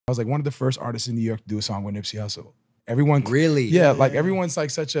was like one of the first artists in New York to do a song with Nipsey Hussle. Everyone really, yeah, like everyone's like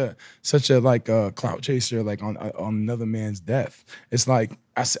such a like a clout chaser, like on another man's death. It's like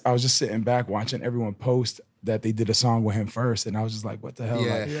I was just sitting back watching everyone post that they did a song with him first, and I was just like, what the hell?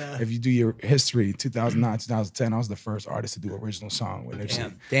 Yeah. Like, Yeah. if you do your history, 2009, 2010, I was the first artist to do an original song with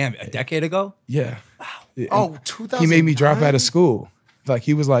Nipsey. Damn, a decade ago? Yeah. Wow. Oh, 2009? He made me drop out of school. Like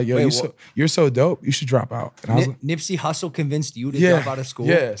he was like, yo, Wait, you're so dope, you should drop out. And I was like, Nipsey Hussle convinced you to yeah, drop out of school?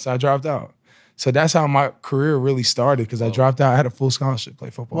 Yeah, so I dropped out. So that's how my career really started, because I dropped out. I had a full scholarship to play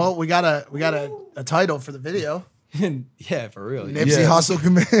football. Well, we got a title for the video. Yeah, for real. Nipsey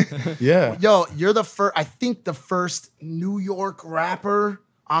Hussle. Yeah. Yo, you're the first, I think the first New York rapper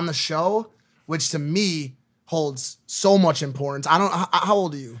on the show, which to me holds so much importance. I don't, how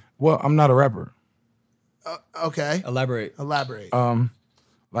old are you? Well, I'm not a rapper. Okay. Elaborate.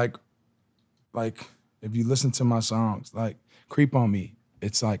 Like if you listen to my songs, like Creep on Me,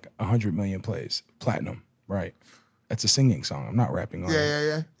 it's like 100 million plays, platinum, right? That's a singing song. I'm not rapping on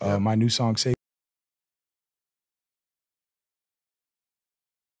it. Yeah. My new song, Say